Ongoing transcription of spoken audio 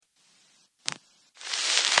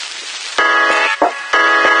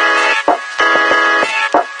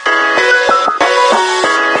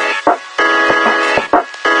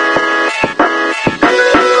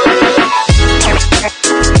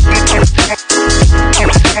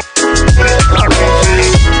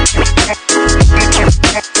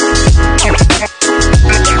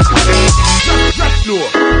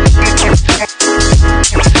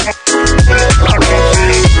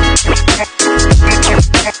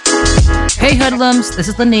Hey hoodlums, this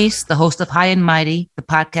is Lanice, the host of High and Mighty, the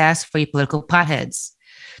podcast for you political potheads.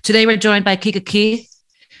 Today we're joined by Kika,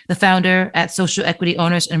 the founder at Social Equity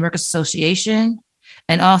Owners and Workers Association,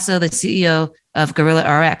 and also the CEO of Gorilla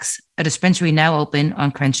RX, a dispensary now open on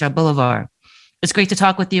Crenshaw Boulevard. It's great to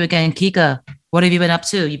talk with you again, Kika. What have you been up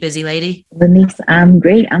to? You busy lady? Lanice, I'm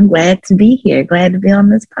great. I'm glad to be here. Glad to be on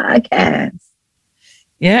this podcast.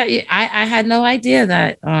 Yeah, I had no idea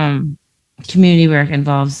that community work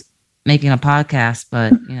involves making a podcast,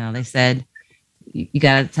 but they said you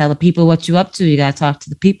got to tell the people what you up to. You got to talk to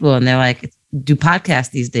the people, and they're like, do podcasts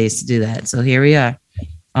these days to do that. So here we are.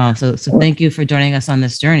 So thank you for joining us on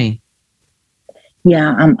this journey.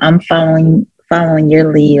 Yeah, I'm following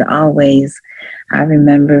your lead always. I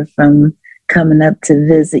remember from coming up to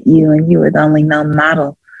visit you, and you were the only known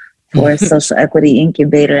model for a social equity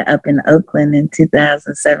incubator up in Oakland in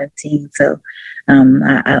 2017. So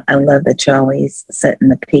I love that you're always setting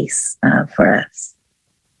the pace for us.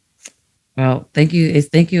 Well, thank you.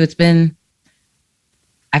 Thank you. I've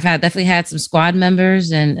definitely had some squad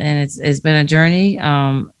members, and it's been a journey.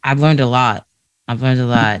 I've learned a lot. And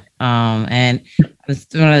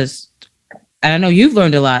I know you've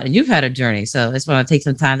learned a lot, and you've had a journey. So I just want to take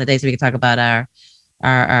some time today so we can talk about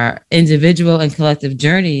our individual and collective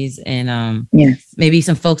journeys, and maybe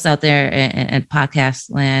some folks out there in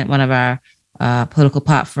podcast land, one of our political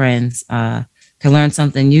pot friends, can learn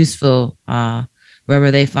something useful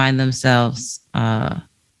wherever they find themselves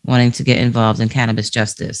wanting to get involved in cannabis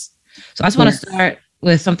justice. So I just want to start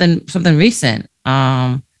with something recent.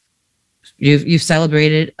 You've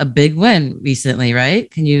celebrated a big win recently, right?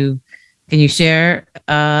 Can you share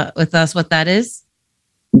with us what that is?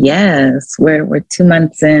 Yes, we're 2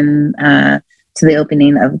 months in to the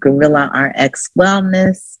opening of Gorilla RX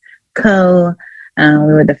Wellness Co.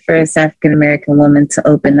 We were the first African-American woman to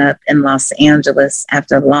open up in Los Angeles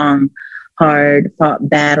after a long, hard-fought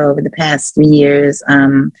battle over the past 3 years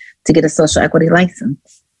to get a social equity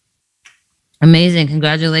license. Amazing.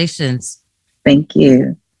 Congratulations. Thank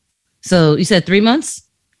you. So you said 3 months?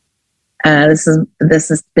 This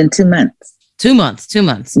has been 2 months. 2 months. 2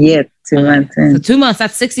 months. Yeah, 2 months in. So 2 months,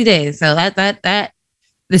 that's 60 days. So that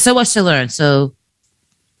there's so much to learn. So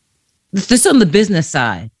just on the business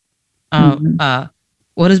side,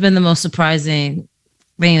 what has been the most surprising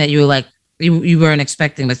thing that you were like, you weren't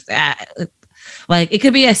expecting? Like, it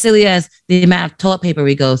could be as silly as the amount of toilet paper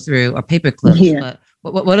we go through or paper clips. Yeah.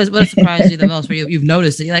 But what has surprised you the most where you've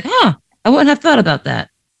noticed it? You're like, I wouldn't have thought about that.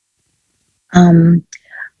 I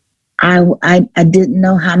didn't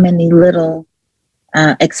know how many little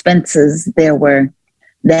expenses there were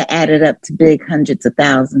that added up to big hundreds of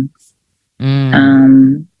thousands.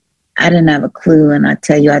 I didn't have a clue. And I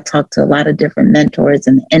tell you, I talked to a lot of different mentors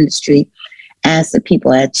in the industry, asked if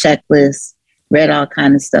people had checklists, read all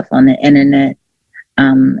kinds of stuff on the internet.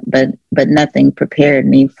 But nothing prepared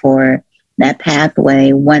me for that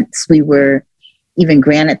pathway once we were even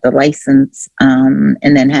granted the license, and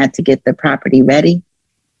then had to get the property ready.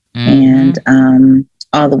 And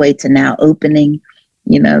all the way to now opening.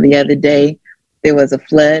 The other day there was a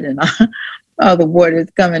flood, and all the water's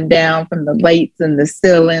coming down from the lights and the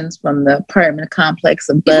ceilings from the apartment complex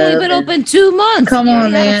above. You've been open 2 months. Come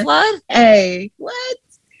on, man. A flood? Hey, what?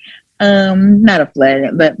 Not a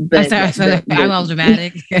flood, but I'm sorry. I'm all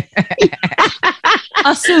dramatic. A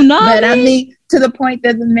tsunami. But I mean, to the point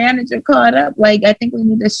that the manager called up, like, I think we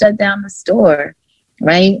need to shut down the store,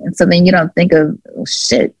 right? And so then you don't think of, oh,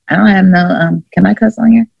 shit, I don't have no. Can I cuss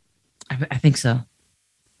on here? I think so.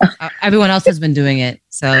 Everyone else has been doing it,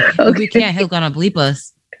 so if we can't, he'll gonna bleep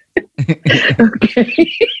us.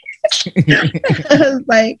 Okay. I was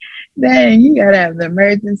like, dang, you gotta have the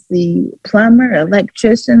emergency plumber,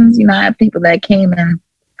 electricians. I have people that came in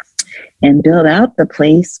and built out the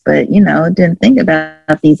place, but didn't think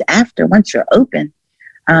about these after once you're open.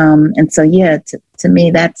 And so, to me,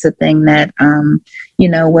 that's the thing that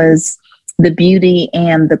was the beauty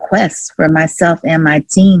and the quest for myself and my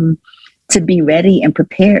team to be ready and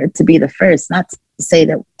prepared to be the first. Not to say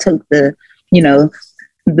that we took the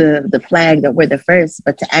flag that we're the first,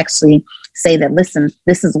 but to actually say that, listen,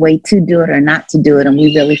 this is a way to do it or not to do it. And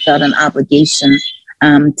we really felt an obligation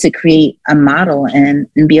to create a model and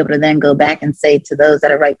be able to then go back and say to those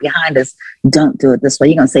that are right behind us, don't do it this way.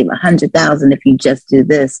 You're going to save $100,000 if you just do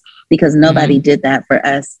this, because nobody did that for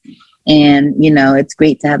us. And, it's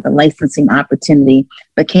great to have the licensing opportunity,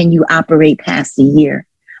 but can you operate past a year?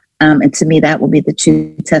 And to me, that will be the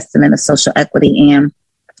true testament of social equity. And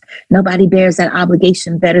nobody bears that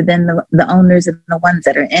obligation better than the owners and the ones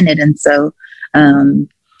that are in it. And so,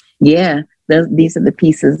 these are the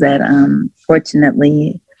pieces that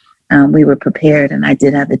fortunately we were prepared, and I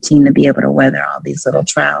did have the team to be able to weather all these little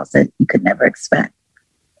trials that you could never expect.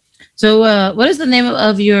 So what is the name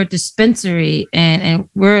of your dispensary, and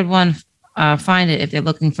where would one find it if they're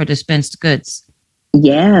looking for dispensed goods?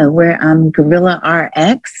 Yeah, we're Gorilla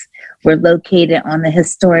RX. We're located on the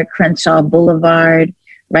historic Crenshaw Boulevard,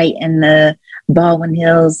 right in the Baldwin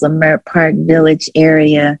Hills, Leimert Park Village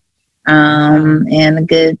area, and a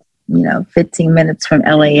good 15 minutes from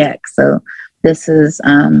LAX. So this has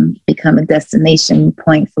become a destination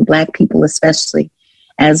point for Black people, especially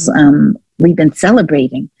as we've been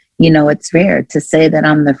celebrating. It's rare to say that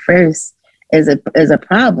I'm the first is a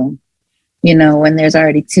problem. When there's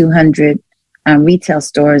already 200 retail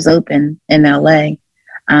stores open in LA,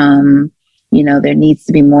 there needs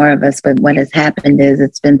to be more of us. But what has happened is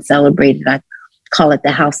it's been celebrated. I call it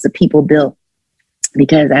the house the people built,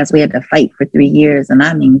 because as we had to fight for 3 years, and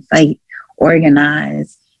I mean fight,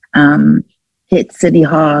 organize, hit city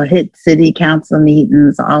hall, hit city council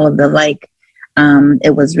meetings, all of the like.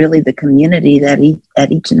 It was really the community that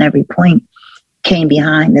at each and every point came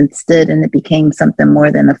behind and stood, and it became something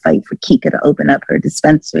more than a fight for Kika to open up her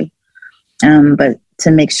dispensary, but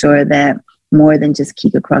to make sure that more than just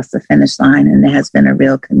Kika crossed the finish line, and it has been a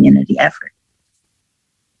real community effort.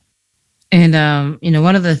 And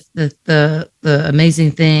one of the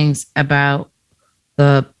amazing things about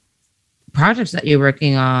the projects that you're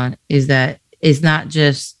working on is that it's not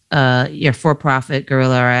just your for-profit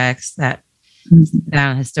Gorilla RX that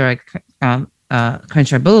down historic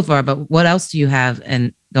Crenshaw Boulevard, but what else do you have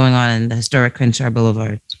going on in the historic Crenshaw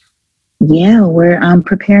Boulevard? Yeah, we're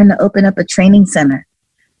preparing to open up a training center,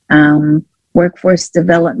 workforce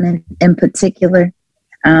development in particular,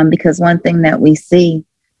 because one thing that we see,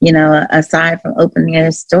 aside from opening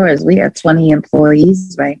their stores, we have 20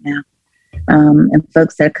 employees right now, and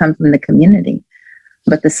folks that come from the community.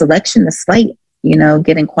 But the selection is slight,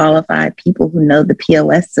 getting qualified people who know the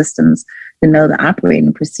POS systems, who know the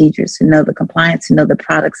operating procedures, who know the compliance, who know the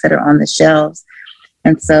products that are on the shelves.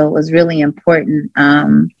 And so it was really important,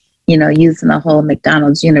 using the whole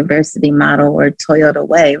McDonald's University model or Toyota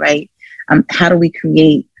way, right? How do we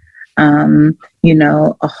create,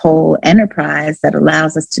 a whole enterprise that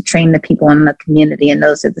allows us to train the people in the community? And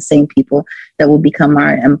those are the same people that will become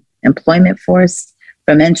our employment force,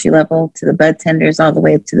 from entry level to the bud tenders all the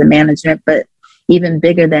way up to the management, but even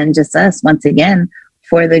bigger than just us, once again,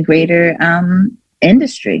 for the greater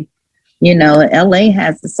industry. LA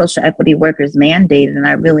has the social equity workers mandate, and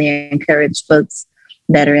I really encourage folks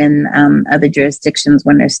that are in other jurisdictions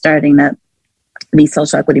when they're starting up these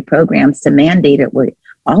social equity programs to mandate it where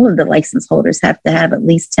all of the license holders have to have at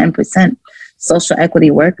least 10% social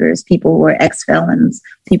equity workers, people who are ex-felons,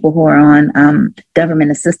 people who are on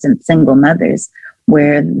government assistance, single mothers,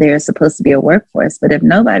 where they're supposed to be a workforce. But if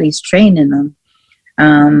nobody's training them,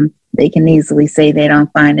 they can easily say they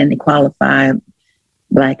don't find any qualified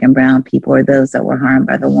Black and brown people or those that were harmed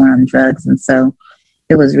by the war on drugs. And so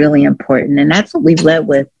it was really important. And that's what we've led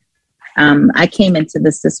with. I came into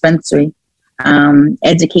this dispensary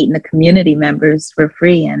educating the community members for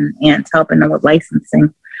free and helping them with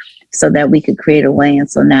licensing so that we could create a way. And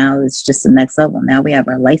so now it's just the next level. Now we have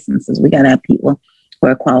our licenses. We got to have people who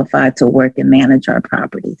are qualified to work and manage our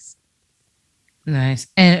properties. Nice.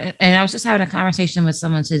 And I was just having a conversation with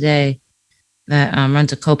someone today that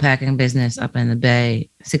runs a co-packing business up in the Bay,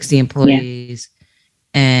 60 employees.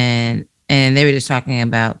 Yeah. And they were just talking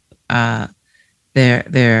about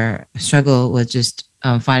their struggle with just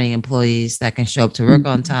finding employees that can show up to work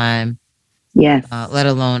on time. Yes. Let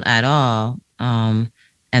alone at all.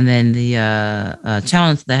 And then the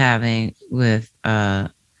challenge they're having with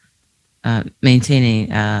maintaining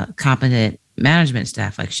competent management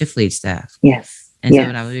staff, like shift lead staff. Yes. And so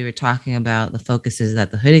when we were talking about the focuses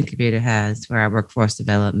that the Hood Incubator has for our workforce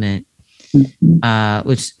development,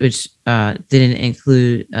 which didn't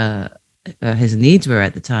include his needs were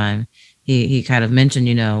at the time, he kind of mentioned,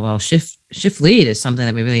 shift lead is something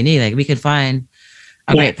that we really need. Like we could find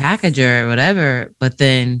a great packager or whatever, but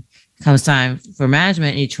then comes time for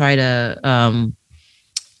management, and you try to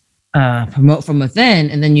promote from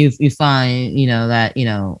within, and then you find that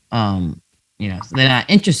so they're not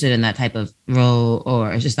interested in that type of role,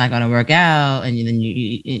 or it's just not going to work out, and then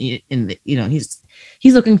he's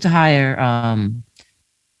looking to hire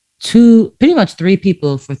pretty much 3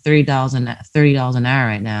 people for $30 an hour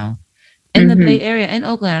right now in the Bay Area in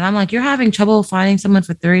Oakland, and I'm like, you're having trouble finding someone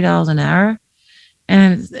for $30 an hour,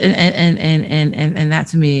 and that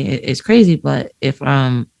to me is crazy. But if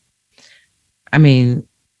I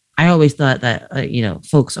always thought that,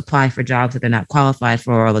 folks apply for jobs that they're not qualified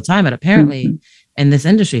for all the time. But apparently in this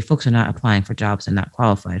industry, folks are not applying for jobs they're not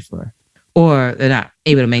qualified for. or they're not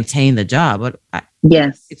able to maintain the job. But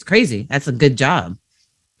yes, it's crazy. That's a good job.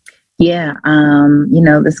 Yeah.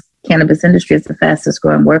 This cannabis industry is the fastest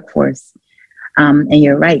growing workforce. And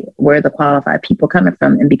you're right, where are the qualified people coming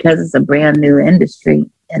from? And because it's a brand new industry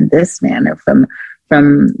in this manner, from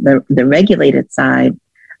the regulated side,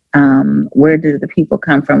 where do the people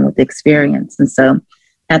come from with experience? And so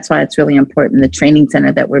that's why it's really important. The training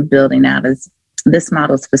center that we're building out is this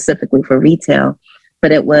model specifically for retail,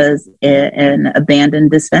 but it was an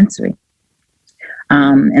abandoned dispensary.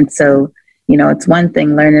 And so, it's one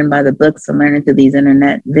thing learning by the books and learning through these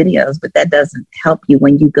internet videos, but that doesn't help you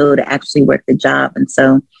when you go to actually work the job. And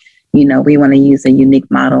so, we want to use a unique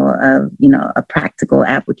model of, a practical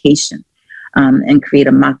application and create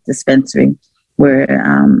a mock dispensary where,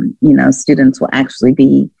 students will actually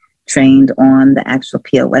be trained on the actual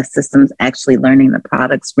POS systems, actually learning the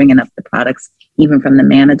products, bringing up the products, even from the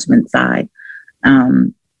management side.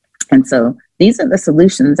 And so these are the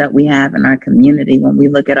solutions that we have in our community when we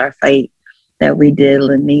look at our fight that we did,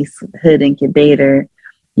 Lanice Hood Incubator,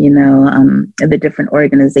 the different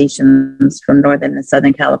organizations from Northern and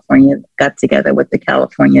Southern California got together with the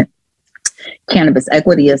California Cannabis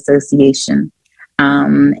Equity Association.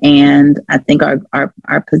 And I think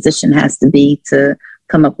our position has to be to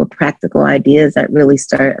come up with practical ideas that really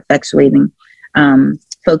start effectuating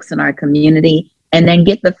folks in our community, and then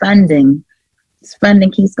get the funding.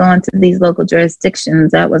 Funding keeps going to these local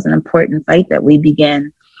jurisdictions. That was an important fight that we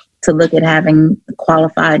began to look at having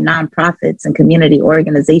qualified nonprofits and community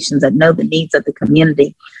organizations that know the needs of the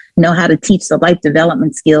community, know how to teach the life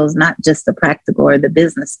development skills, not just the practical or the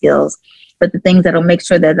business skills, but the things that will make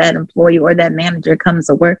sure that that employee or that manager comes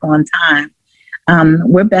to work on time.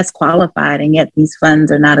 We're best qualified, and yet these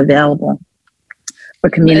funds are not available for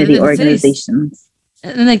community organizations.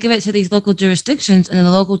 And then they give it to these local jurisdictions, and then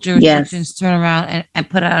the local jurisdictions turn around and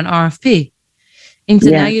put out an RFP. And so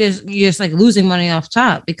now you're just like losing money off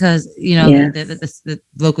top because, the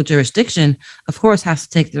local jurisdiction, of course, has to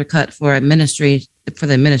take their cut for the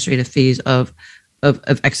administrative fees of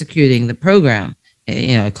executing the program.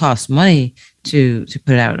 It costs money to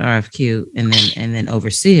put out an RFQ and then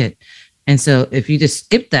oversee it. And so if you just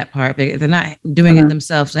skip that part, they're not doing it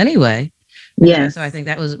themselves anyway. Yeah. So I think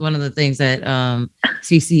that was one of the things that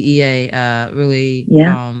CCEA really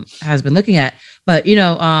has been looking at. But,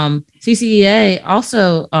 CCEA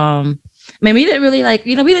also, we didn't really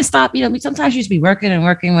we didn't stop, we sometimes used to be working and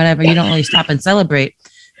working, whatever. You don't really stop and celebrate.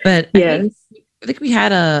 But I think we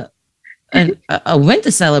had a win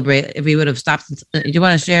to celebrate if we would have stopped. Do you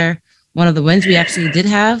want to share one of the wins we actually did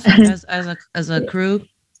have as a crew?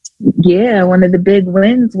 Yeah, one of the big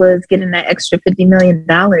wins was getting that extra $50 million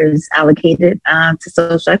allocated to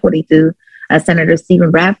social equity through Senator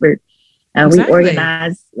Stephen Bradford.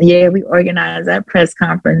 Exactly. We organized that press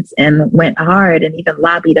conference and went hard and even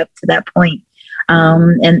lobbied up to that point.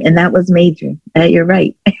 And that was major. You're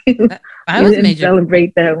right. I was major.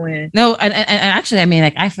 Celebrate that win. No, and actually,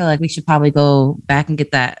 I feel like we should probably go back and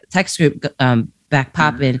get that text group back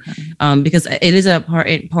popping because it is a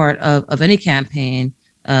part of any campaign.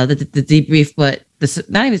 The debrief, but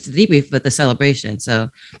not even the debrief, but the celebration.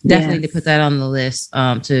 So definitely to put that on the list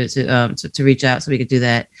to reach out so we could do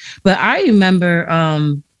that. But I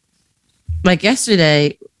remember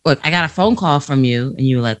yesterday, look, I got a phone call from you, and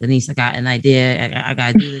you were like, Denise, I got an idea. I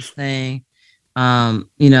got to do this thing.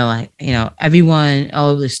 Everyone all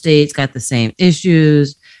over the states got the same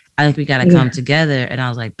issues. I think we got to come together. And I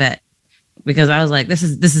was like, bet. Because I was like, this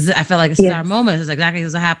is I felt like this is our moment. It's exactly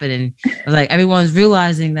what's happening. I was like, everyone's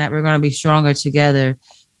realizing that we're going to be stronger together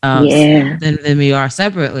than we are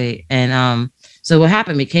separately. And so what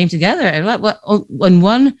happened? We came together, and in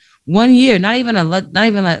one year, not even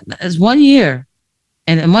it's 1 year,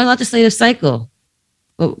 and one legislative cycle.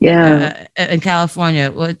 In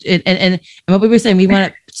California, and what we were saying, we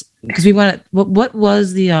want to what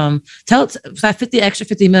was the tell us that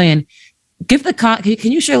 $50 million. Give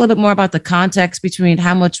can you share a little bit more about the context between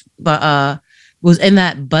how much was in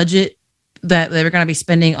that budget that they were going to be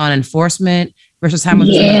spending on enforcement versus how much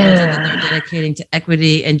was in the budget that they're dedicating to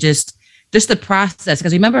equity and just the process?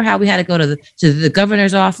 Because remember how we had to go to the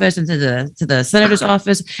governor's office and to the senator's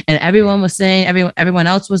office, and everyone was saying everyone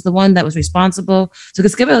else was the one that was responsible. So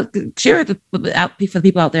just share it out for the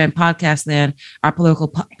people out there in podcast land, our political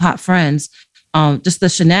pot friends, just the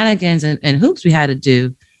shenanigans and hoops we had to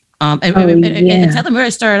do. And tell them where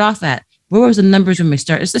it started off at. Where was the numbers when we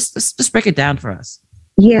started? Just break it down for us.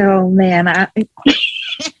 Yeah, oh man. I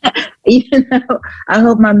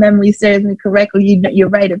hope my memory serves me correctly. You're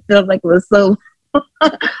right. It feels like it was so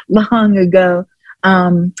long ago.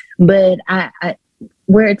 But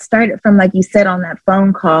where it started from, like you said on that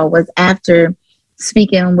phone call, was after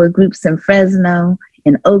speaking with groups in Fresno,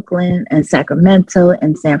 in Oakland, and Sacramento,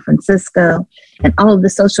 and San Francisco, and all of the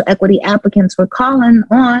social equity applicants were calling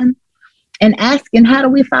on and asking, how do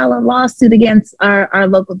we file a lawsuit against our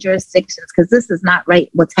local jurisdictions? Because this is not right,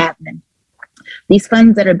 what's happening. These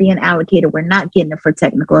funds that are being allocated, we're not getting it for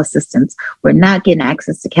technical assistance. We're not getting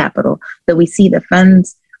access to capital. So we see the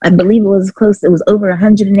funds, I believe it was over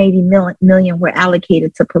 180 million were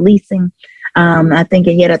allocated to policing. I think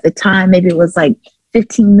yet at the time, maybe it was like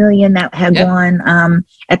 15 million that had gone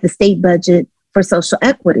at the state budget for social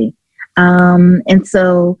equity. And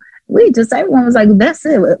so everyone was like, that's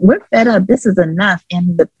it. We're fed up. This is enough.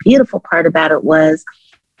 And the beautiful part about it was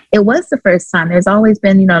the first time. There's always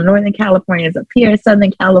been, Northern California is up here,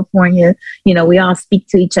 Southern California, we all speak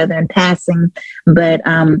to each other in passing, but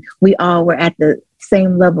we all were at the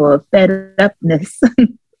same level of fed upness,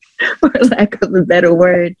 for lack of a better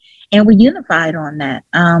word. And we unified on that.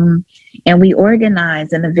 And we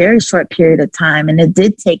organized in a very short period of time. And it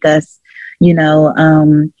did take us,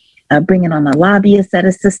 bringing on a lobbyist that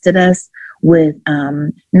assisted us with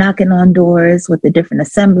knocking on doors with the different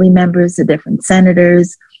assembly members, the different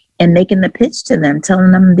senators, and making the pitch to them,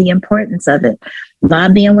 telling them the importance of it,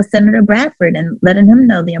 lobbying with Senator Bradford and letting him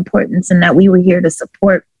know the importance and that we were here to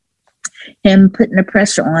support him, putting the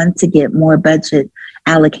pressure on to get more budget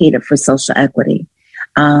allocated for social equity.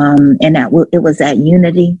 And it was that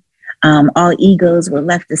unity. All egos were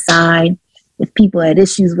left aside. If people had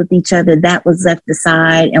issues with each other, that was left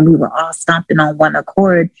aside, and we were all stomping on one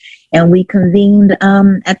accord. And we convened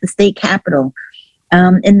at the state capitol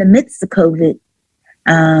in the midst of COVID.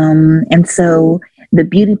 And so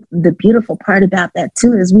the beautiful part about that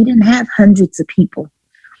too is we didn't have hundreds of people.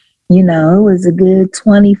 It was a good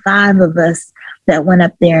 25 of us that went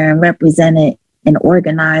up there and represented and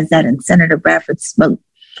organized that, and Senator Bradford spoke,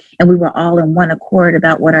 and we were all in one accord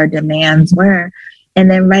about what our demands were. And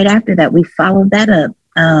then right after that, we followed that up.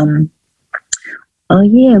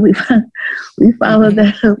 We followed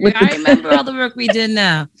that up. I remember all the work we did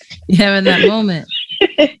now. You having that moment.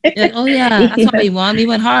 Like, oh yeah, that's what we won. We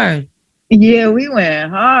went hard. Yeah, we went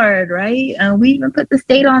hard, right? We even put the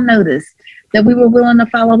state on notice that we were willing to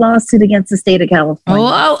file a lawsuit against the state of California.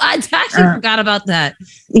 Oh, I actually forgot about that.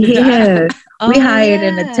 Yeah, we hired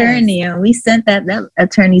an attorney, and we sent that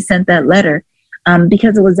attorney sent that letter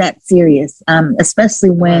because it was that serious, especially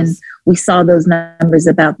when we saw those numbers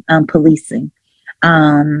about policing.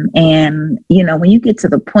 And, when you get to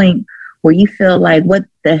the point where you feel like, what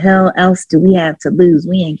the hell else do we have to lose?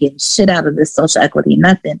 We ain't getting shit out of this social equity,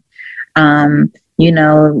 nothing. We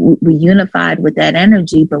unified with that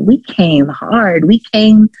energy, but we came hard. We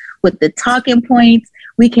came with the talking points.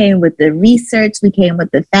 We came with the research. We came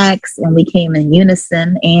with the facts, and we came in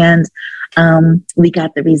unison. And we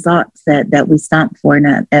got the results that we stomped for,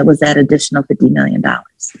 and that was that additional $50 million.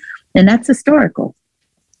 And that's historical.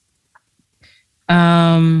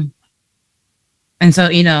 And so,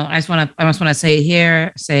 I just want to say it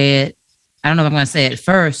here, say it. I don't know if I'm going to say it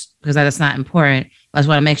first because that's not important. I just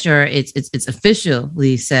want to make sure it's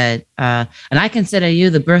officially said. And I consider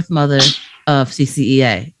you the birth mother of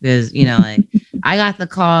CCEA because, I got the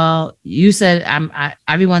call. You said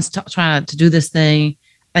everyone's trying to do this thing.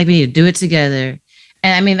 Like we need to do it together.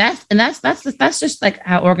 And I mean, that's just like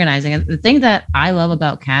how organizing. And the thing that I love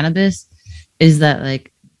about cannabis is that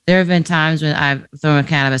like there have been times when I've thrown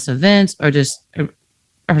cannabis events or just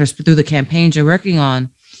through the campaigns you're working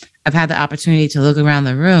on, I've had the opportunity to look around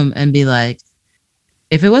the room and be like,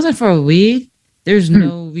 if it wasn't for weed, there's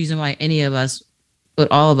no reason why any of us,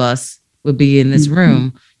 but all of us would be in this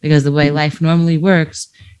room, because the way life normally works,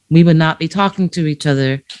 we would not be talking to each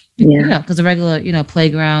other, because the regular,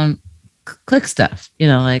 playground click stuff,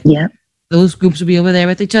 those groups would be over there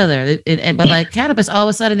with each other. But like cannabis, all of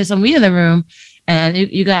a sudden there's some weed in the room, and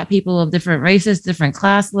you got people of different races, different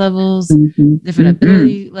class levels, different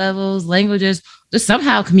ability levels, languages, just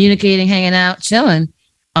somehow communicating, hanging out, chilling.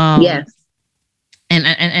 Yes. And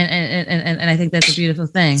I think that's a beautiful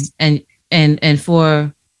thing. And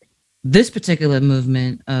for this particular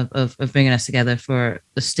movement of bringing us together for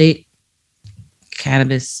the State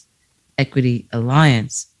Cannabis Equity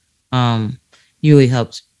Alliance, you really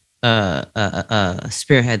helped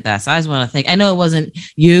spearhead that. So I just want to thank. I know it wasn't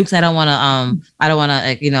you, because I don't want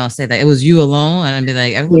to say that it was you alone and be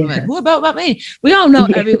like, like, who about me? We all know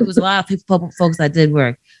there was a lot of folks that did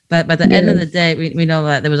work. But at the end of the day, we know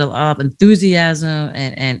that there was a lot of enthusiasm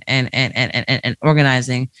and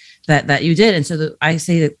organizing that you did. And so I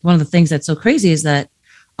say that one of the things that's so crazy is that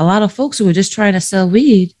a lot of folks who were just trying to sell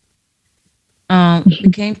weed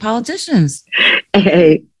became politicians.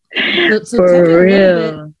 Hey, So tell me a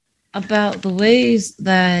little bit about the ways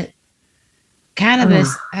that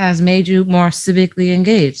cannabis has made you more civically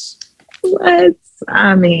engaged. What?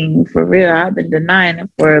 I mean, for real, I've been denying it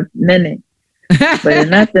for a minute. But if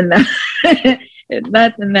nothing else, if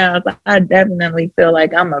nothing else, I definitely feel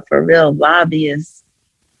like I'm a for real lobbyist.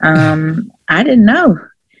 I didn't know.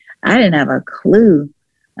 I didn't have a clue.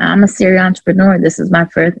 I'm a serial entrepreneur. This is my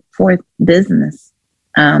fourth business.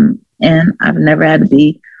 And I've never had to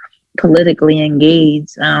be politically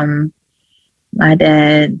engaged. My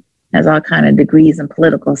dad has all kind of degrees in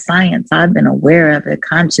political science. I've been aware of it,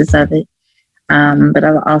 conscious of it. But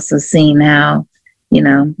I've also seen how,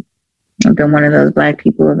 I've been one of those Black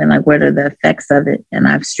people who've been like, what are the effects of it? And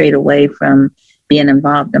I've strayed away from being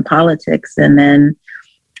involved in politics. And then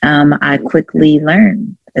I quickly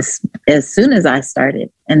learned as soon as I started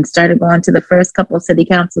going to the first couple of city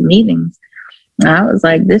council meetings. I was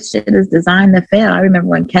like, this shit is designed to fail. I remember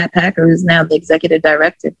when Kat Packer, who's now the executive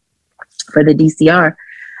director for the DCR,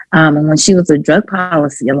 and when she was a Drug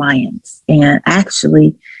Policy Alliance, and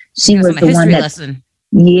actually she was the one that,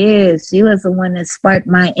 she was the one that sparked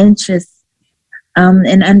my interest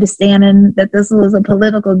in understanding that this was a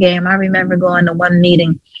political game. I remember going to one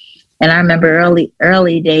meeting, and I remember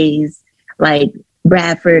early days, like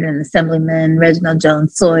Bradford and Assemblyman Reginald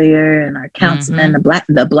Jones Sawyer and our councilmen, the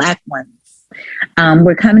black ones,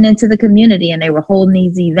 were coming into the community, and they were holding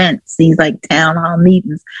these events, these like town hall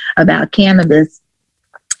meetings about cannabis.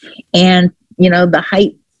 And, the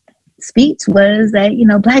hype speech was that,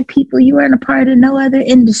 Black people, you are in a part of no other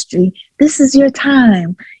industry. This is your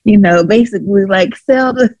time, basically like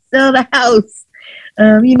sell the house.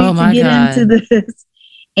 You need to get into this.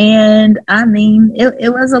 And I mean,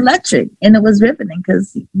 it was electric, and it was riveting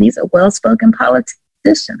because these are well-spoken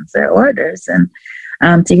politicians, they're orators.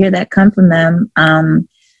 And to hear that come from them,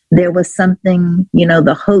 there was something,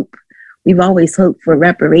 the hope. We've always hoped for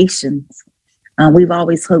reparations. We've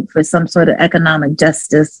always hoped for some sort of economic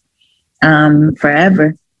justice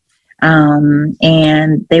forever.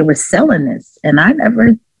 And they were selling this. And I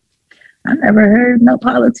never heard no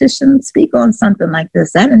politician speak on something like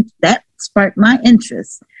this. That sparked my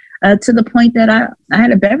interest to the point that I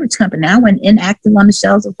had a beverage company. I went inactive on the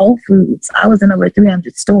shelves of Whole Foods. I was in over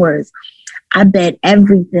 300 stores. I bet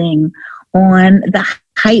everything on the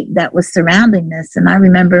hype that was surrounding this. And I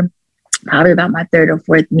remember probably about my third or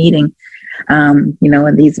fourth meeting, and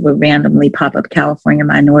these would randomly pop up. California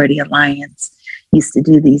Minority Alliance used to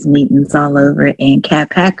do these meetings all over. And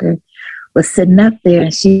Kat Packer was sitting up there,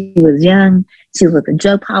 and she was young. She was with the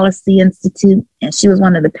Drug Policy Institute, and she was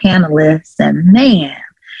one of the panelists. And man,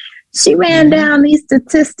 she ran down these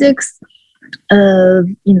statistics of,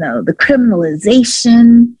 the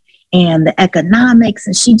criminalization and the economics,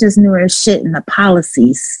 and she just knew her shit, and the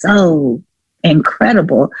policy so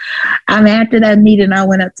incredible. I mean, after that meeting, I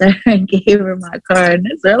went up to her and gave her my card. In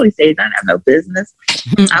this early stage, I didn't have no business.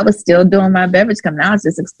 I was still doing my beverage company. I was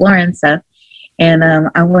just exploring stuff. And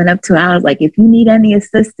I went up to her. I was like, if you need any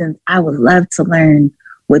assistance, I would love to learn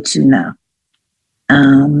what you know.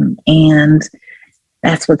 And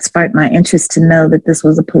that's what sparked my interest, to know that this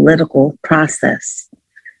was a political process.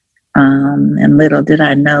 And little did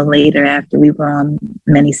I know later, after we were on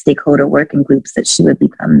many stakeholder working groups, that she would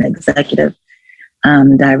become the executive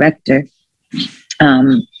director.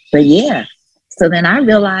 But yeah, so then I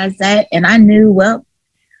realized that, and I knew, well,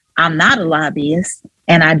 I'm not a lobbyist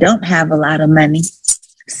and I don't have a lot of money.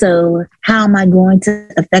 So how am I going to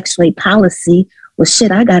effectuate policy? Well,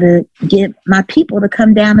 shit, I got to get my people to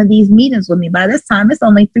come down to these meetings with me. By this time, it's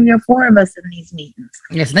only 3 or 4 of us in these meetings.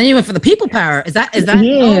 Yes, then you went for the people power. Is that?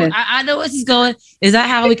 Yeah. Oh, I know where this is going. Is that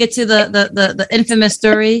how we get to the infamous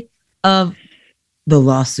story of the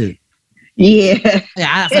lawsuit? Yeah.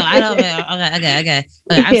 Yeah. So I don't. Okay.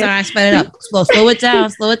 I'm sorry, I sped it up. Slow it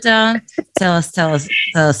down. Tell us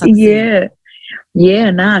something.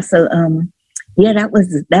 Yeah. Nah. So yeah, that was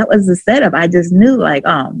the setup. I just knew, like,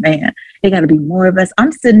 oh man, there got to be more of us.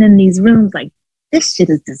 I'm sitting in these rooms like, this shit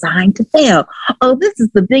is designed to fail. Oh, this is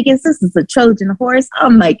the biggest. This is a Trojan horse.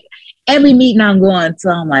 I'm like, every meeting I'm going to,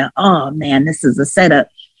 I'm like, oh man, this is a setup.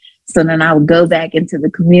 So then I would go back into the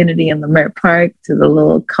community in Leimert Park to the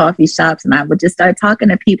little coffee shops, and I would just start talking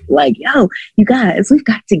to people like, yo, you guys, we've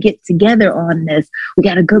got to get together on this. We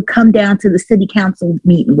got to come down to the city council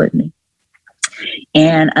meeting with me.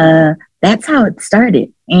 And that's how it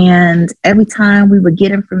started. And every time we would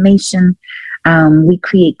get information, we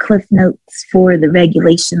create cliff notes for the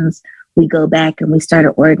regulations. We go back and we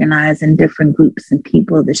started organizing different groups and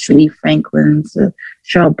people, the Sharif Franklins, the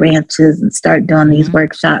Cheryl Branches, and start doing these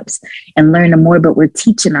workshops and learning more. But we're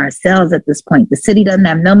teaching ourselves at this point. The city doesn't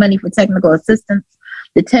have no money for technical assistance.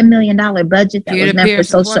 The $10 million budget that was meant for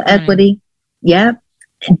social equity. Yep,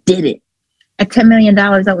 did it. At $10 million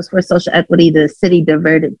that was for social equity, the city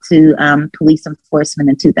diverted to police enforcement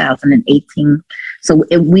in 2018. So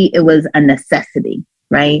it was a necessity,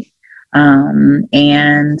 right?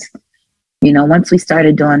 And, you know, once we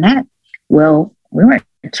started doing that, well, we weren't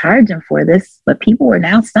charging for this, but people were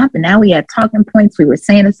now stopping. Now we had talking points. We were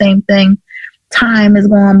saying the same thing. Time is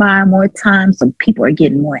going by, more time. So people are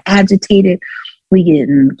getting more agitated. We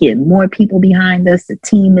getting more people behind us. The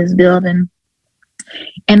team is building.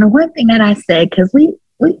 And the one thing that I said, because we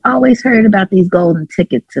always heard about these golden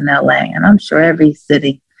tickets in LA, and I'm sure every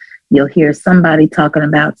city you'll hear somebody talking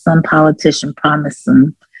about some politician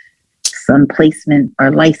promising some placement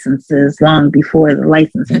or licenses long before the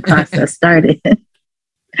licensing process started.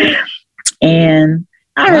 And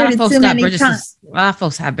I heard it too many times. A lot of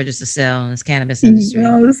folks have bridges to sell in this cannabis industry. You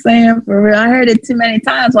know what I'm saying? For real. I heard it too many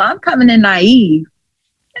times. Well, I'm coming in naive.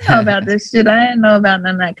 I know about this shit. I didn't know about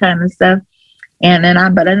none of that kind of stuff. And then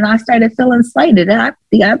I started feeling slighted. I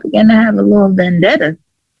began to have a little vendetta.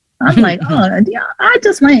 I'm like, oh, I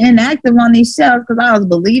just went inactive on these shelves because I was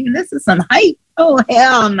believing this is some hype. Oh,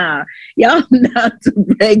 hell no. Nah. Y'all not to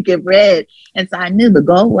break it bread. And so I knew the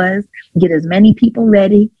goal was get as many people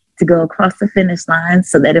ready to go across the finish line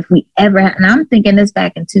so that if we ever, and I'm thinking this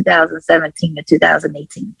back in 2017 to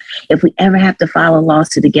 2018, if we ever have to file a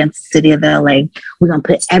lawsuit against the city of LA, we're going to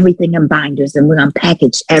put everything in binders and we're going to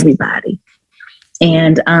package everybody.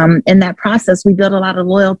 And in that process, we built a lot of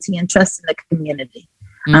loyalty and trust in the community.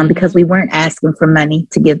 Because we weren't asking for money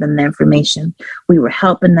to give them the information. We were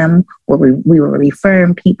helping them, or we were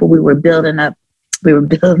referring people. We were building up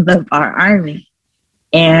our army.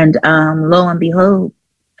 And lo and behold,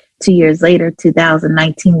 2 years later,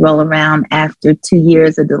 2019 roll around. After 2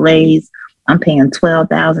 years of delays, I'm paying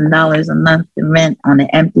 $12,000 a month in rent on an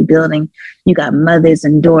empty building. You got mothers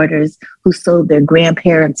and daughters who sold their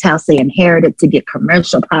grandparents' house they inherited to get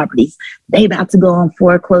commercial properties. They about to go on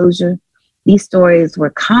foreclosure. These stories were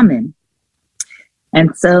common.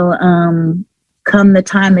 And so come the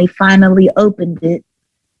time they finally opened it,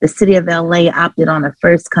 the city of LA opted on a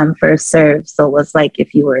first come, first serve. So it was like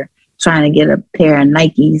if you were trying to get a pair of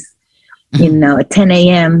Nikes, you know, at 10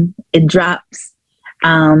 a.m., it drops.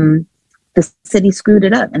 The city screwed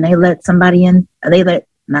it up and they let somebody in. Later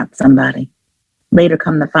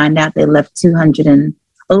come to find out they left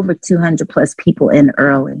over 200 plus people in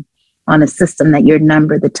early. On a system that your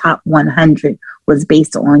number, the top 100, was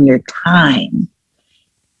based on your time.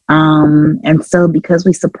 And so because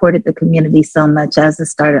we supported the community so much as it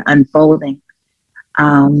started unfolding,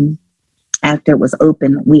 after it was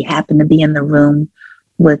open, we happened to be in the room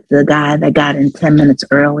with the guy that got in 10 minutes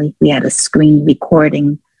early. We had a screen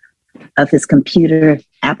recording of his computer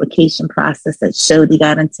application process that showed he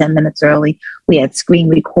got in 10 minutes early. We had screen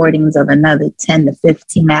recordings of another 10 to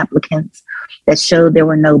 15 applicants that showed there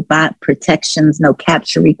were no bot protections, no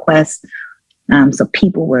capture requests. So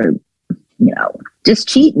people were, you know, just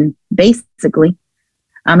cheating, basically.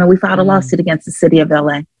 And we filed a lawsuit against the city of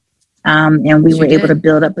LA. And we were able to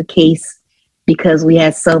build up a case because we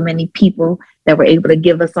had so many people that were able to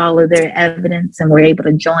give us all of their evidence and were able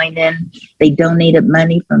to join in. They donated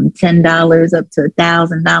money from $10 up to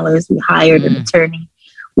 $1,000. We hired an attorney.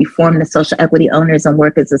 We formed the Social Equity Owners and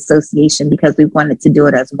Workers Association because we wanted to do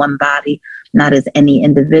it as one body, not as any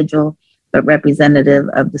individual, but representative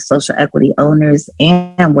of the social equity owners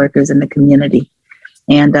and workers in the community.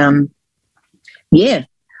 And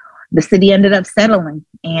the city ended up settling,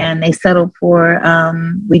 and they settled for,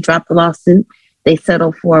 we dropped the lawsuit. They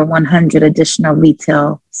settled for 100 additional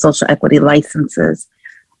retail social equity licenses.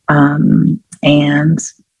 Myself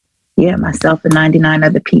and 99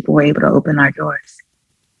 other people were able to open our doors.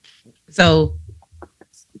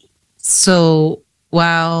 So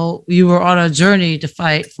while you were on a journey to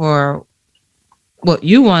fight for what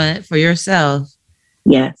you wanted for yourself,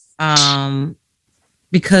 yes,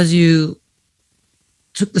 because you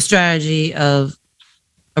took the strategy of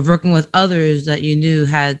working with others that you knew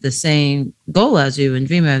had the same goal as you and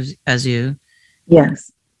dream as you,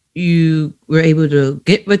 yes, you were able to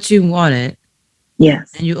get what you wanted.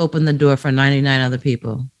 Yes, and you opened the door for 99 other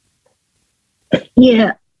people.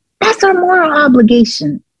 Yeah. That's our moral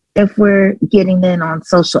obligation if we're getting in on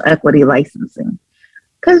social equity licensing.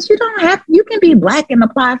 Because you can be Black and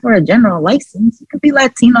apply for a general license. You can be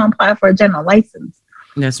Latino and apply for a general license.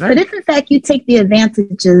 That's right. But if in fact you take the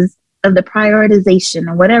advantages of the prioritization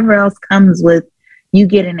and whatever else comes with you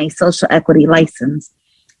getting a social equity license,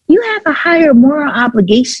 you have a higher moral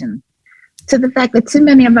obligation to the fact that too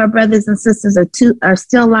many of our brothers and sisters are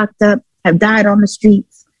still locked up, have died on the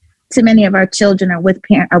streets, too many of our children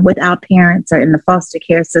are without parents, or in the foster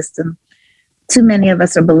care system. Too many of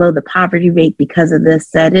us are below the poverty rate because of this,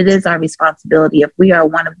 that it is our responsibility, if we are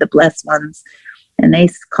one of the blessed ones, and they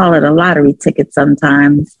call it a lottery ticket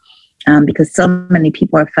sometimes, because so many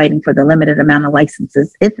people are fighting for the limited amount of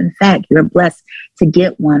licenses. If in fact you're blessed to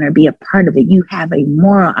get one or be a part of it, you have a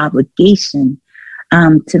moral obligation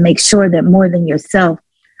to make sure that more than yourself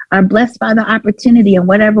are blessed by the opportunity in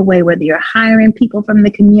whatever way, whether you're hiring people from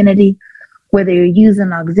the community, whether you're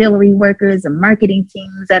using auxiliary workers and marketing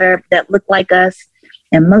teams that look like us.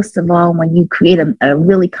 And most of all, when you create a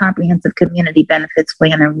really comprehensive community benefits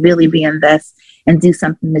plan and really reinvest and do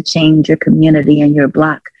something to change your community and your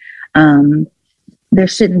block, there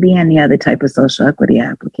shouldn't be any other type of social equity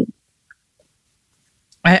applicant.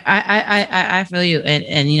 I feel you.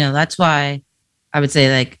 And you know, that's why I would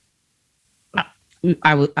say, like,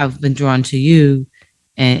 I've been drawn to you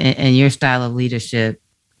and your style of leadership.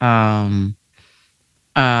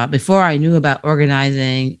 Before I knew about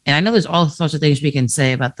organizing, and I know there's all sorts of things we can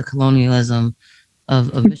say about the colonialism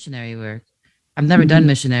of missionary work. I've never done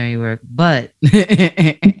missionary work, but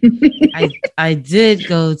I did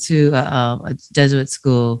go to a Jesuit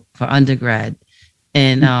school for undergrad,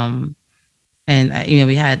 and you know,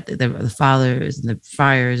 we had the fathers and the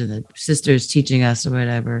friars and the sisters teaching us or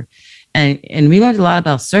whatever, and we learned a lot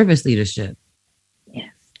about service leadership.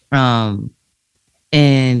 Yes.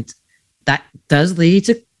 And that does lead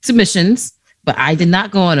to missions, but I did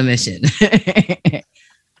not go on a mission.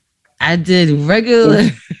 I did regular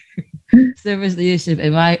service leadership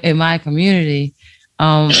in my community.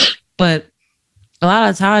 But a lot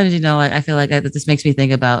of times, you know, like, I feel like this makes me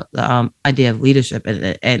think about the idea of leadership,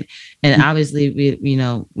 and obviously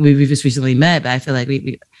we've just recently met, but I feel like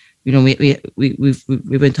we've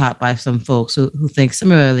been taught by some folks who think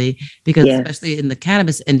similarly, because especially in the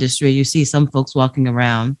cannabis industry, you see some folks walking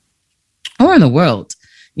around, or in the world,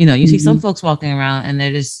 you know, you see some folks walking around and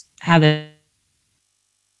they just have their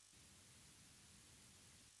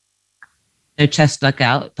chest stuck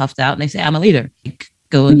out, puffed out, and they say, "I'm a leader."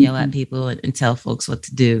 Go and yell at people and tell folks what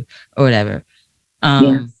to do or whatever.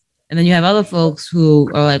 And then you have other folks who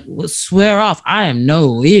are like, well, swear off, "I am no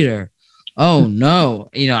leader. Oh no,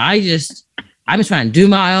 you know, I'm just trying to do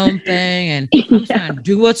my own thing, and I'm trying to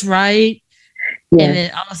do what's right." And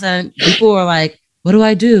then all of a sudden, people are like, "What do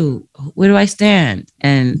I do? Where do I stand?"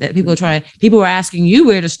 And that people are asking you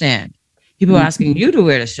where to stand. People are asking you to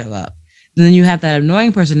where to show up. And then you have that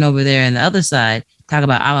annoying person over there on the other side talk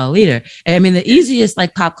about, "I'm a leader." And I mean, the easiest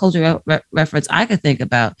like pop culture reference I could think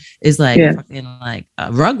about is like fucking like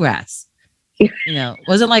Rugrats. You know,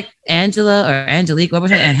 wasn't like Angela or Angelique, what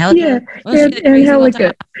was her? Angelica.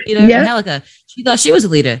 Angelica. Angelica. She thought she was a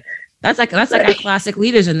leader. That's like our classic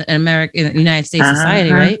leaders in American, United States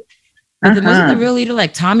society, right? But wasn't the real leader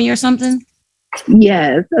like Tommy or something?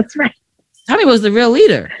 Yes, that's right. Tommy was the real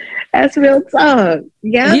leader. That's real talk.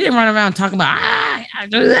 Yeah. He didn't run around talking about, I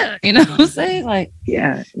do that. You know what I'm saying? Like,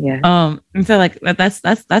 yeah. And so like that's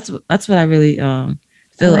what I really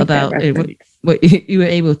feel like about what you were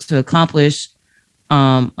able to accomplish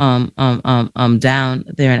down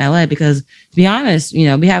there in LA, because to be honest, you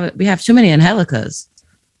know, we have too many Angelicas.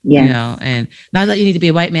 Yeah. You know, and not that you need to be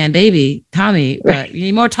a white man baby, Tommy, but you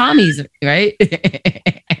need more Tommies, right?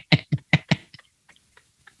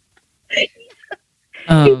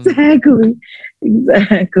 Exactly. And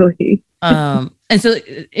so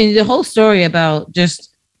in the whole story about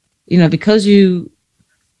just, you know, because you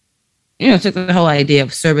took the whole idea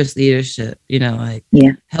of service leadership, you know, like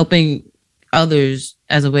helping others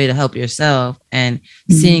as a way to help yourself and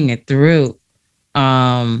seeing it through.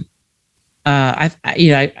 I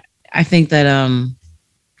think that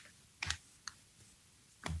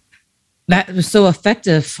that was so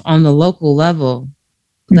effective on the local level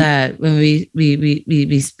that when we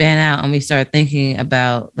span out and we start thinking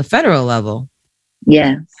about the federal level,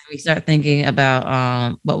 we start thinking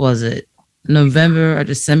about what was it, November or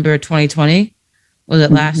December 2020? Was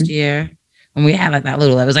it last year? When we had like that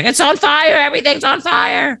little, it was like, "It's on fire, everything's on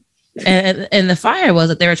fire," and the fire was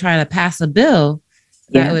that they were trying to pass a bill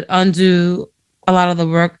that would undo a lot of the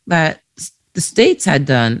work that the states had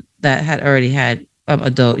done that had already had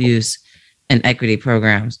adult use and equity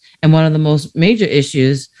programs. And one of the most major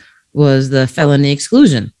issues was the felony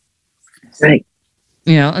exclusion. Right.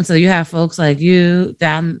 You know, and so you have folks like you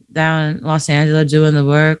down in Los Angeles doing the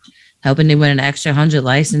work, helping to win an extra 100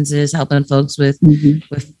 licenses, helping folks with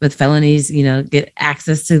felonies, you know, get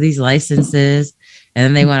access to these licenses. And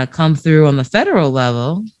then they want to come through on the federal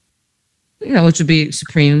level, you know, which would be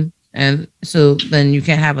supreme. And so then you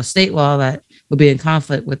can't have a state law that would be in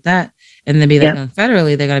conflict with that. And then be like,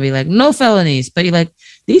 federally, they're going to be like, "No felonies." But you're like,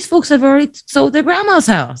 these folks have already sold their grandma's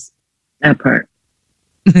house. That part.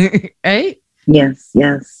 Right? Yes.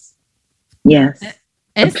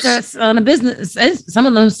 And starts on a business. Some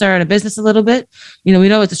of them started a business a little bit. We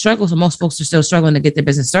know it's a struggle, so most folks are still struggling to get their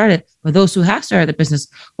business started. But those who have started a business,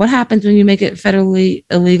 what happens when you make it federally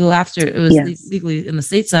illegal after it was legally in the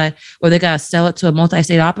state side, or they got to sell it to a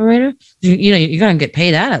multi-state operator? You're going to get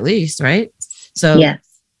paid out at least, right? So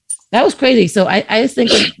that was crazy. So I just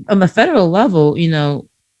think on the federal level,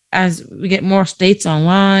 as we get more states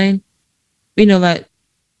online, that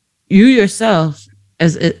you yourself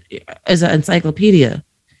as an encyclopedia,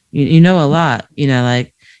 you know a lot.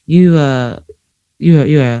 Like you're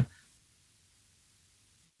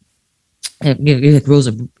like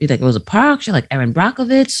Rosa Parks, you're like Erin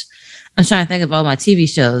Brockovich. I'm trying to think of all my TV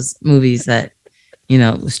shows, movies that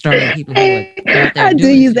starring people who are out there. I do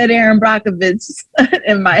use that Erin Brockovich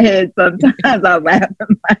in my head sometimes. I laugh.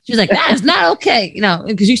 She's like, that is not okay,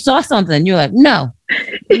 because you saw something. You're like, no,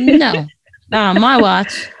 not on my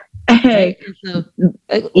watch. Hey, so,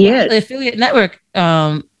 the affiliate network.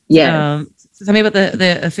 Tell me about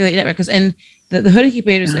the affiliate network, because in the Hood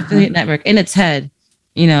Incubators affiliate network, in its head,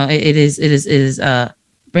 it is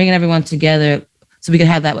bringing everyone together so we can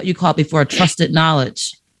have that what you called before trusted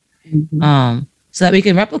knowledge, so that we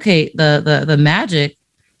can replicate the magic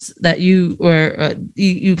that you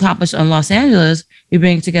accomplished in Los Angeles. You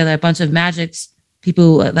bring together a bunch of magics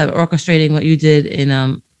people that are orchestrating what you did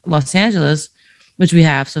in Los Angeles, which we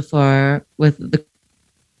have so far with the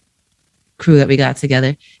crew that we got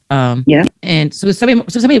together. And so tell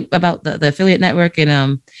me about the affiliate network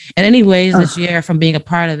and any ways this year from being a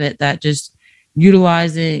part of it that just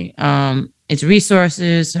utilizing its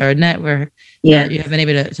resources or network, you have been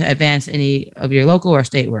able to advance any of your local or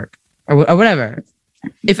state work or whatever,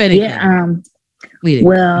 if anything.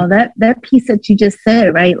 Well, that piece that you just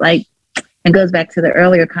said, right? Like, it goes back to the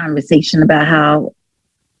earlier conversation about how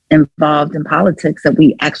involved in politics that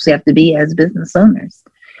we actually have to be as business owners.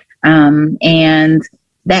 And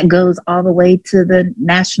that goes all the way to the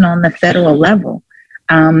national and the federal level.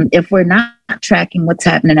 If we're not tracking what's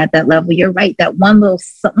happening at that level, you're right. That one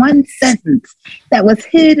sentence that was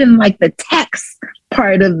hidden, like the tax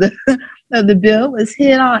part of the bill was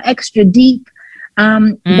hid all extra deep.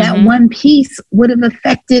 That one piece would have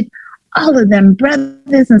affected all of them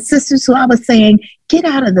brothers and sisters who I was saying, get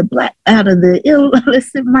out of the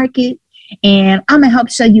illicit market, and I'm gonna help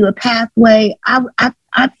show you a pathway. I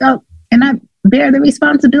felt, and I bear the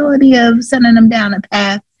responsibility of sending them down a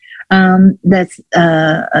path that's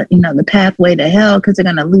the pathway to hell, because they're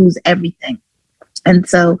gonna lose everything. And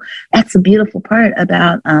so that's a beautiful part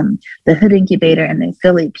about the Hood Incubator and the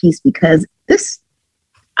affiliate piece, because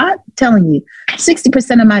I'm telling you,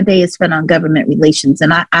 60% of my day is spent on government relations,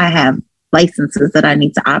 and I have licenses that I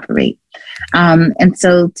need to operate. And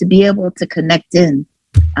so to be able to connect in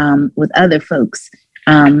with other folks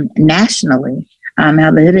nationally,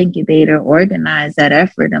 how the Hood Incubator organized that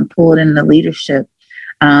effort and pulled in the leadership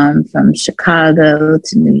from Chicago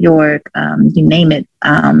to New York, you name it.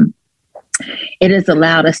 It has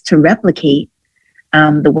allowed us to replicate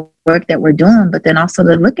the work that we're doing, but then also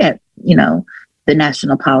to look at, the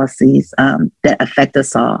national policies that affect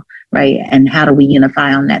us all, right? And how do we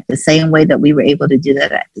unify on that the same way that we were able to do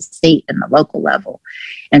that at the state and the local level?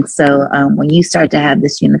 And so when you start to have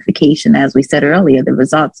this unification, as we said earlier, the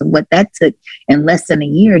results of what that took in less than a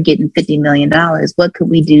year, getting $50 million, what could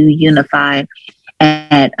we do unified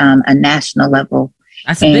at a national level?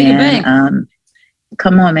 That's a bigger bank.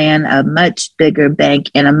 Come on, man, a much bigger bank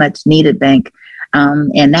and a much needed bank.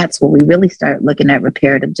 And that's where we really start looking at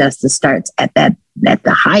reparative justice starts at the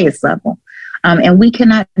highest level. And we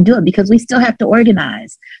cannot do it because we still have to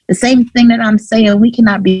organize. The same thing that I'm saying, we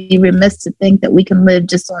cannot be remiss to think that we can live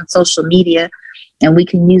just on social media and we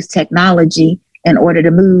can use technology in order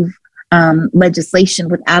to move legislation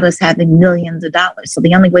without us having millions of dollars. So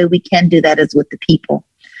the only way we can do that is with the people.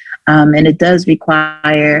 And it does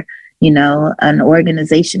require an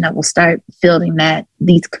organization that will start fielding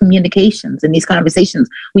these communications and these conversations.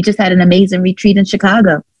 We just had an amazing retreat in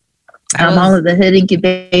Chicago. All of the Hood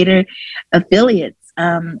Incubator affiliates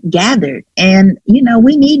gathered, and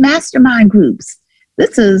we need mastermind groups.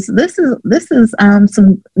 These things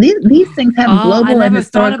have global and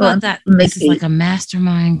historical implications. This is like a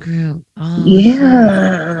mastermind group.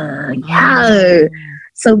 Yeah.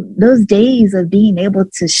 So those days of being able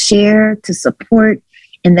to share, to support,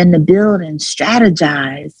 and then to build and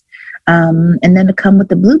strategize, and then to come with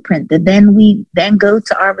the blueprint that then we go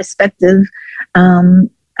to our respective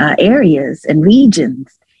areas and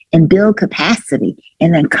regions and build capacity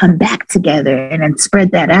and then come back together and then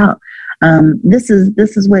spread that out. This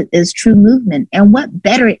is what is true movement. And what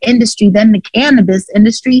better industry than the cannabis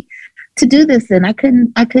industry to do this in? I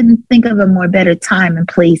couldn't think of a more better time and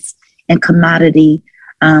place and commodity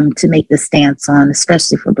to make the stance on,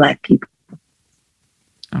 especially for Black people.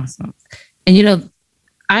 Awesome. And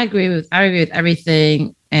I agree with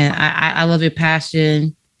everything, and I love your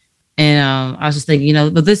passion. And I was just thinking,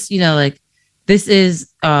 but this, this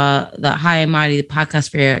is the High and Mighty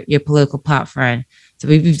podcast for your political pot friend. So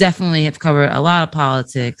we've definitely have covered a lot of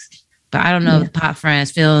politics, but I don't know if the pot friend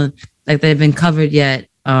is feeling like they've been covered yet.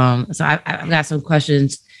 So I've got some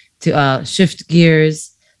questions to shift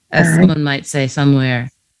gears, as someone might say somewhere.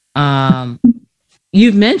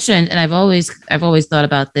 You've mentioned, and I've always thought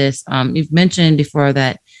about this. You've mentioned before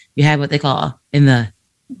that you have what they call in the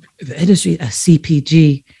industry a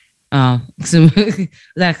CPG,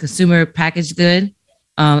 consumer packaged good,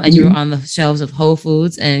 and you were on the shelves of Whole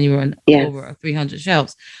Foods, and you were on over 300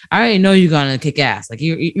 shelves. I already know you're gonna kick ass. Like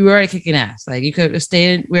you were already kicking ass. Like you could have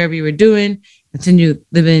stayed wherever you were doing, continue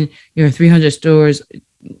living your 300 stores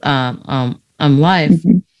life.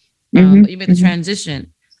 But you made the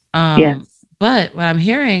transition. But what I'm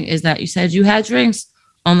hearing is that you said you had drinks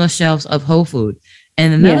on the shelves of Whole Food.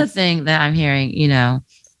 And another thing that I'm hearing,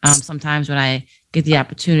 sometimes when I get the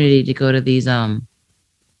opportunity to go to these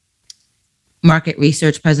market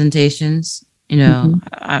research presentations,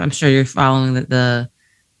 I'm sure you're following the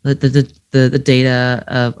data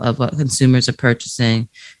of what consumers are purchasing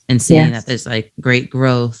and seeing that there's like great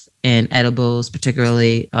growth in edibles,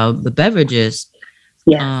 particularly the beverages.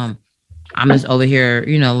 I'm just over here,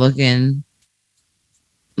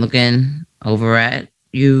 looking over at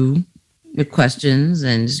you with questions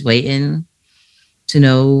and just waiting to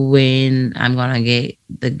know when I'm gonna get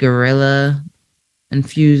the gorilla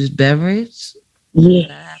infused beverage. Is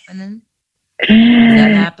that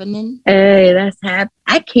happening? Hey, that's happening.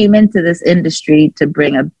 I came into this industry to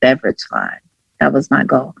bring a beverage line. That was my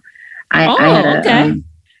goal. I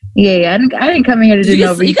didn't come here to do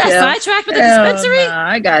no retail. You got sidetracked with the dispensary? No,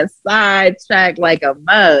 I got sidetracked like a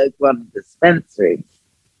mug from the dispensary.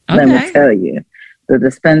 Let me tell you, the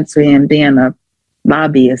dispensary and being a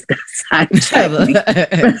lobbyist got sidetracked.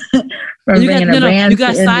 You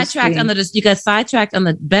got sidetracked on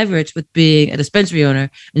the beverage with being a dispensary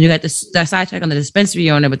owner, and you got sidetracked on the dispensary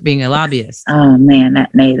owner with being a lobbyist. Oh man,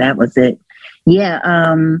 that was it. Yeah,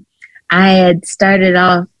 I had started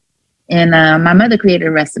off. And my mother created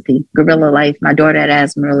a recipe, Gorilla Life. My daughter had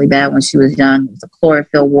asthma really bad when she was young. It was a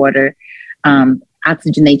chlorophyll water,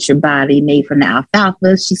 oxygenates your body, made from the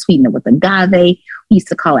alfalfa. She sweetened it with agave. We used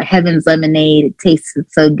to call it Heaven's Lemonade. It tasted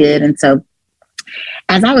so good. And so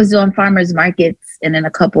as I was doing farmers markets and in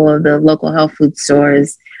a couple of the local health food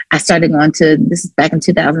stores, I started going to, this is back in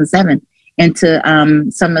 2007, into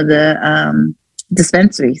some of the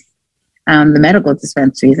dispensaries. The medical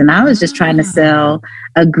dispensaries. And I was just trying to sell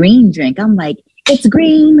a green drink. I'm like, it's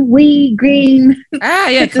green, weed, green.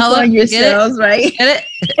 Yeah, put color on your shelves, right? Get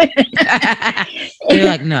it? You're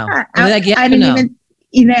like, no. I didn't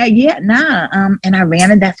even, nah. And I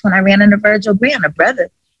ran, and that's when I ran into Virgil Grant, a brother,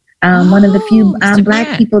 one of the few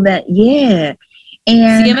Black people that, And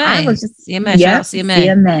CMA. I was just,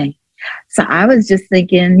 CMA. So I was just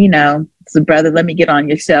thinking, so brother, let me get on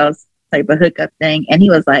your shelves. Type of hookup thing. And he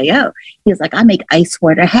was like, I make ice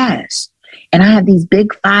water hash. And I have these big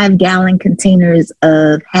 5-gallon containers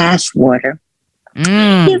of hash water.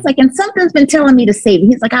 He's like, and something's been telling me to save it.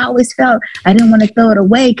 He's like, I always felt I didn't want to throw it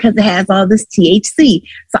away because it has all this THC.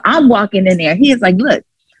 So I'm walking in there. He is like, look,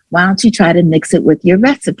 why don't you try to mix it with your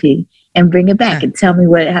recipe and bring it back and tell me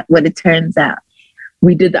what it turns out.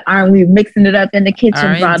 We did we were mixing it up in the kitchen,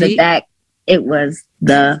 R&D. Brought it back. It was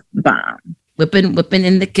the bomb. Whipping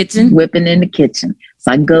in the kitchen? Whipping in the kitchen.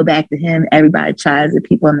 So I go back to him. Everybody tries it.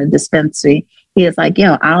 People in the dispensary. He was like,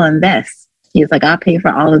 I'll invest. He was like, I'll pay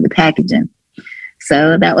for all of the packaging.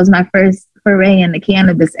 So that was my first foray in the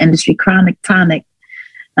cannabis industry. Chronic Tonic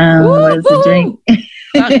was the drink.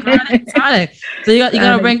 Chronic Tonic. So you got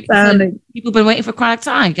to bring, people been waiting for Chronic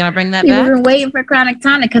Tonic. Can I bring that back? People been waiting for Chronic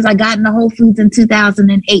Tonic because I got into Whole Foods in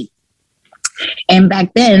 2008. And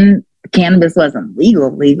back then, cannabis wasn't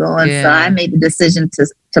legal. And so I made the decision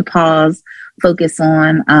to pause, focus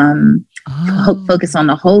on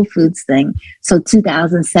the Whole Foods thing. So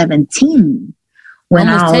 2017, when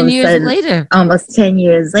almost 10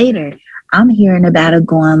 years later, I'm hearing about it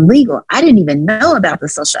going legal. I didn't even know about the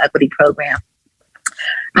social equity program.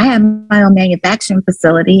 I had my own manufacturing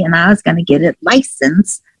facility and I was going to get it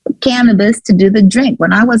licensed for cannabis to do the drink.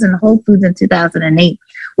 When I was in Whole Foods in 2008,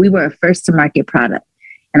 we were a first to market product.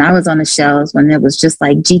 And I was on the shelves when it was just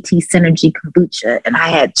like GT Synergy kombucha, and I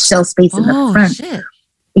had shelf space in the front. Shit.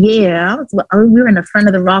 Yeah, we were in the front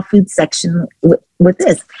of the raw food section with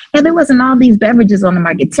this. And there wasn't all these beverages on the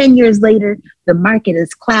market. 10 years later, the market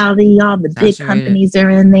is cloudy. All the big companies are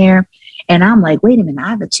in there. And I'm like, wait a minute, I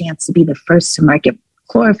have a chance to be the first to market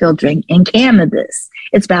chlorophyll drink in cannabis.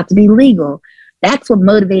 It's about to be legal. That's what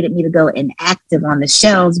motivated me to go inactive on the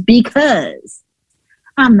shelves, because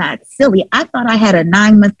I'm not silly. I thought I had a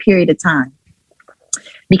 9-month period of time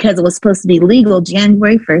because it was supposed to be legal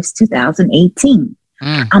January 1st, 2018.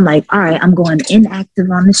 I'm like, all right, I'm going inactive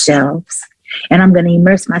on the shelves, and I'm going to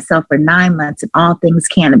immerse myself for 9 months in all things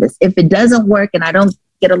cannabis. If it doesn't work and I don't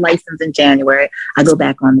get a license in January, I go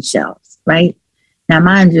back on the shelves, right? Now,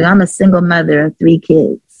 mind you, I'm a single mother of 3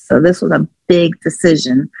 kids. So this was a big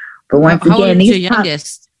decision. But once how again, old is your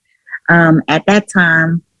youngest? At that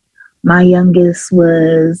time, my youngest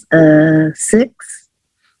was 6.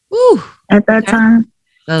 Ooh, at that time.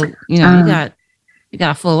 So, you got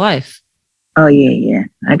a full life. Oh yeah.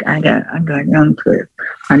 I got young kids.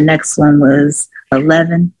 Our next one was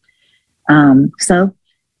 11. So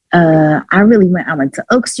I went to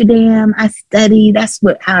Oaksterdam. I studied. That's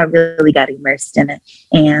how I really got immersed in it.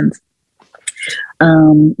 And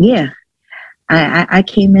I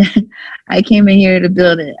came in here to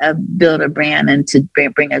build a brand and to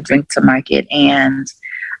bring a drink to market. And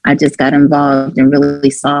I just got involved and really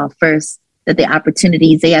saw first that the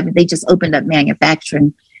opportunities they just opened up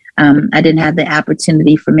manufacturing. I didn't have the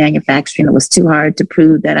opportunity for manufacturing. It was too hard to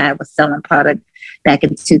prove that I was selling product back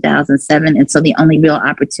in 2007. And so the only real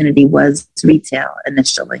opportunity was retail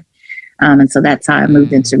initially. And so that's how I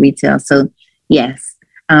moved into retail. So yes,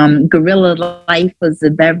 Gorilla Life was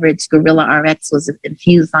the beverage. Gorilla RX was an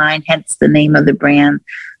infused line, hence the name of the brand,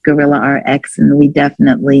 Gorilla RX. And we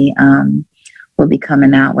definitely will be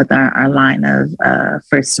coming out with our line of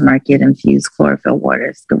first to market infused chlorophyll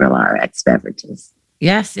waters, Gorilla RX beverages.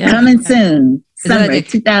 Yes. Coming soon, summer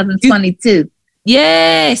 2022.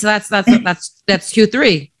 Yay! So that's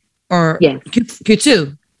Q3 or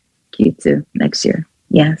Q2. Q2 next year.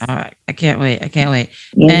 Yes. All right. I can't wait.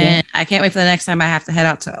 Yeah. I can't wait for the next time I have to head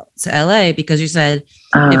out to LA, because you said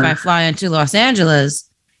if I fly into Los Angeles,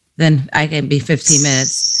 then I can be 15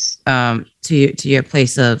 minutes to your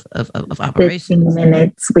place of operation. 15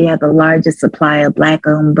 minutes. We have the largest supply of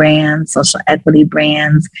Black-owned brands, social equity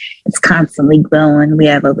brands. It's constantly growing. We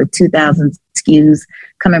have over 2,000 SKUs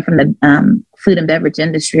coming from the food and beverage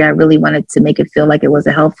industry. I really wanted to make it feel like it was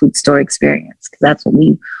a health food store experience, because that's what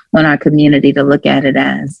we want our community to look at it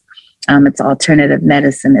as. It's alternative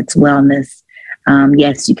medicine. It's wellness.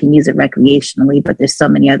 Yes, you can use it recreationally, but there's so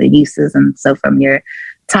many other uses. And so from your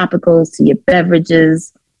topicals to your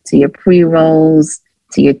beverages, to your pre-rolls,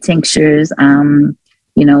 to your tinctures,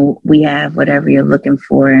 we have whatever you're looking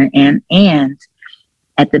for, and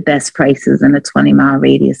at the best prices in a 20-mile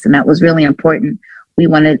radius. And that was really important. We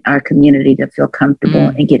wanted our community to feel comfortable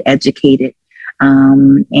and get educated,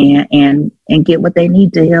 and get what they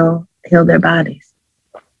need to heal their bodies.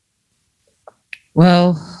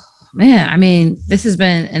 Well, man, I mean, this has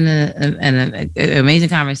been an amazing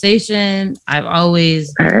conversation. I've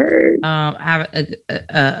always have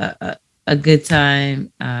a good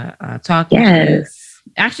time talking to you.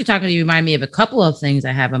 Actually, talking to you remind me of a couple of things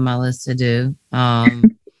I have on my list to do.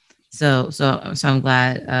 So I'm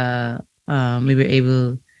glad we were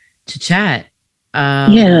able to chat.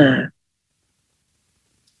 Yeah.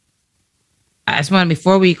 I just want to,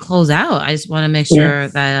 before we close out, I just want to make sure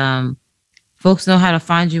that folks know how to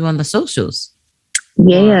find you on the socials.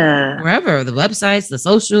 Yeah. Wherever, the websites, the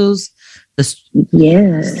socials, just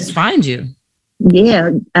find you.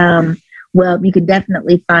 Yeah. Well, you can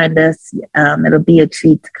definitely find us. It'll be a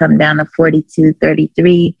treat to come down to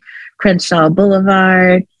 4233 Crenshaw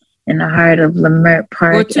Boulevard in the heart of Leimert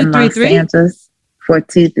Park in Los Angeles.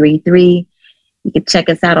 4233. You can check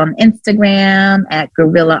us out on Instagram at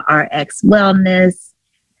Gorilla RX Wellness.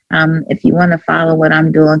 If you want to follow what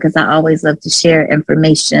I'm doing, because I always love to share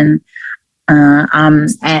information, I'm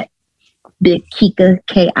at Big Kika,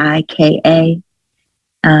 Kika.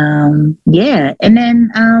 And then,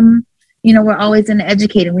 we're always in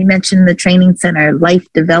educating. We mentioned the training center,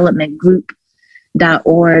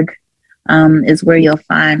 lifedevelopmentgroup.org is where you'll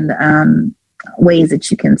find ways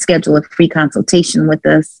that you can schedule a free consultation with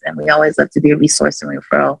us. And we always love to be a resource and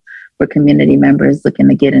referral for community members looking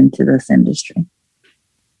to get into this industry.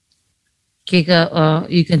 Kika,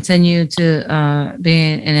 you continue to be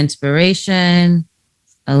an inspiration,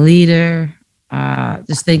 a leader.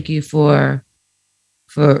 Just thank you for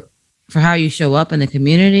how you show up in the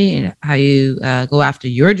community and how you go after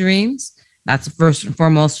your dreams. That's first and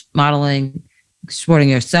foremost modeling, supporting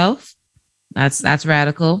yourself. That's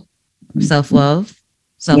radical. Self-love.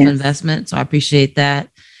 self-investment. So I appreciate that.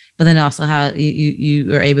 But then also how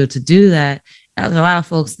you are able to do that. A lot of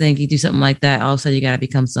folks think you do something like that, all of a sudden you got to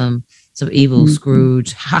become some evil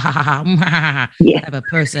Scrooge type of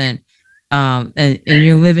person. And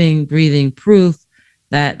you're living, breathing proof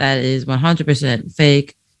that is 100%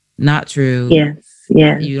 fake, not true. Yes.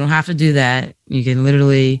 You don't have to do that. You can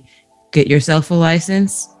literally get yourself a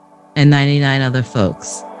license and 99 other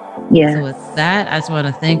folks. Yeah. So with that, I just want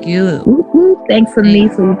to thank you. Thanks,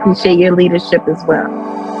 Anise. We appreciate your leadership as well.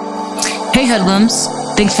 Hey, hoodlums.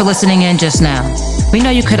 Thanks for listening in just now. We know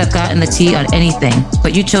you could have gotten the tea on anything,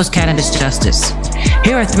 but you chose cannabis justice.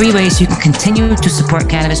 Here are 3 ways you can continue to support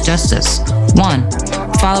cannabis justice. 1,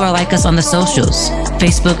 follow or like us on the socials,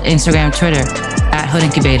 Facebook, Instagram, Twitter, @Hood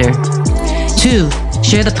Incubator. 2,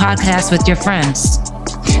 share the podcast with your friends.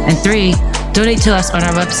 And 3, donate to us on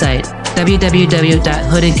our website,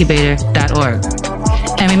 www.hoodincubator.org.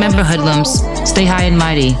 And remember, hoodlums, stay high and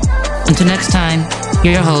mighty. Until next time,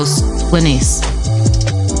 you're your host, Lanice.